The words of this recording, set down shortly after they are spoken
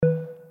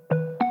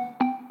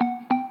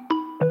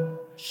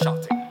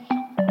Shatting.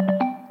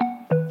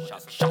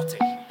 Shatting.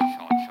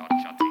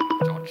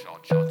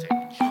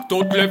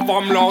 Toutes les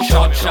femmes là,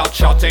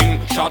 chatting,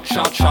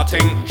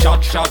 chatting.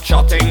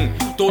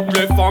 Toutes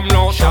les femmes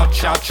là,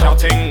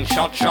 chatting,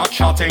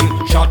 chatting.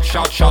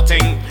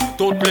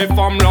 Toutes les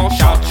femmes là,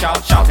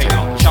 chatting.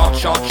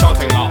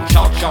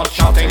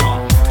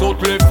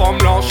 Toutes les femmes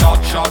là,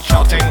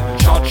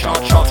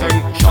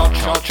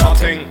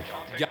 chatting.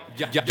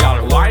 Gal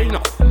wine,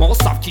 mon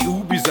savent qui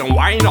oublie un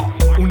wine.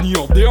 On y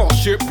en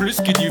déhanché plus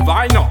qui dit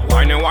wine.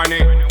 Wine.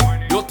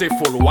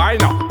 Beautiful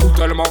wine, ou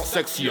tellement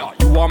sexy.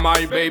 You are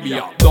my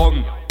baby,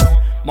 donne.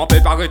 M'en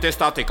paie pas rester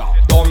statique,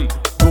 donne.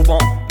 Souvent,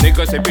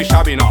 nègre c'est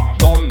pichabina,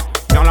 donne.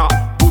 Nyala,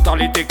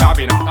 brutalité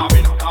cabina.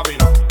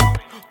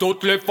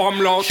 Toutes les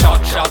femmes là,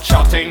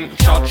 chatting.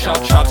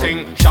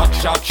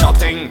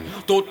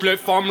 Toutes les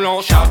femmes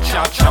là,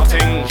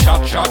 chatting.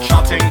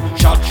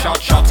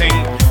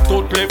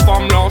 Toutes les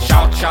femmes là,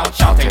 chatting.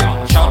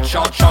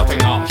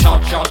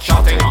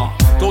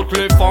 Toutes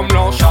les femmes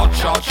là,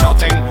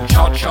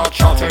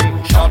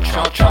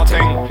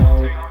 chatting.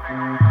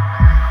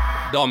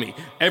 Dummy,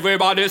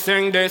 everybody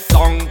sing this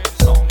song.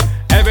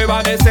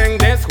 Everybody sing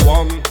this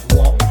one.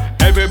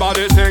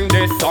 Everybody sing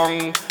this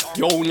song.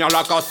 Yo,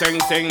 Nyala ka sing,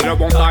 le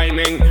bon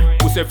timing.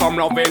 Pour ces femmes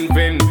là,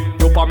 vin.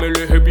 Yo pas me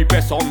le happy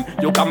personne.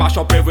 Yo ka mash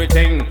up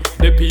everything.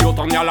 Depuis yo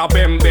t'en Nyala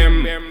bim.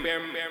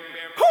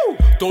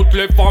 Toutes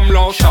les femmes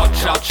là,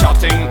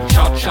 chatting.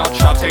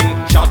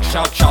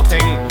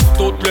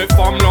 Toutes les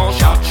femmes là,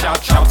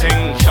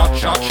 chatting.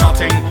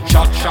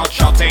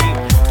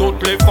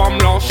 Toutes les femmes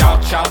là,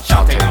 chatting.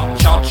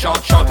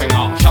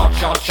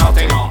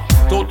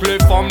 Toutes les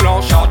femmes là,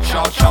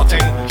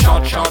 chatting.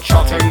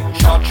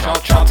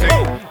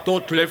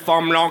 Toutes les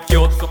femmes là,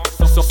 cute,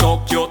 so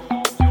cute.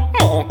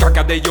 Mon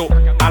cacadéo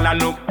à la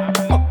nou.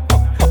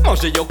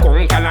 Manger yo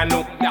con à la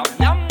nou.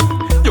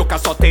 Yo ka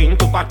sauter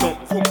tout bâton.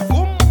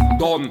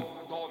 Donne,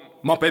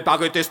 m'en paie pas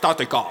rester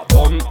statique.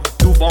 Donne,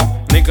 souvent,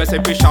 nègre c'est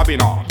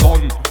pichabina.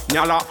 Donne,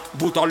 Nyala,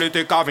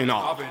 brutalité cabina.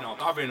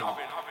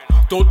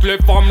 Toutes les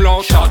femmes là,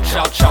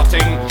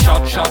 chatting.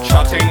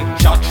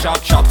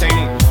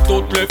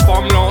 Toutes les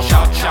femmes là,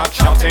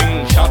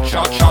 chatting.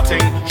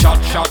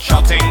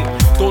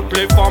 Toutes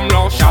les femmes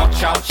là,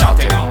 chatting.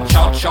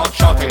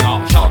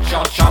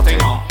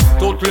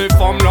 Toutes les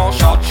femmes là,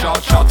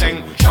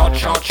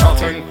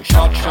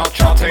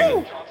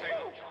 chatting.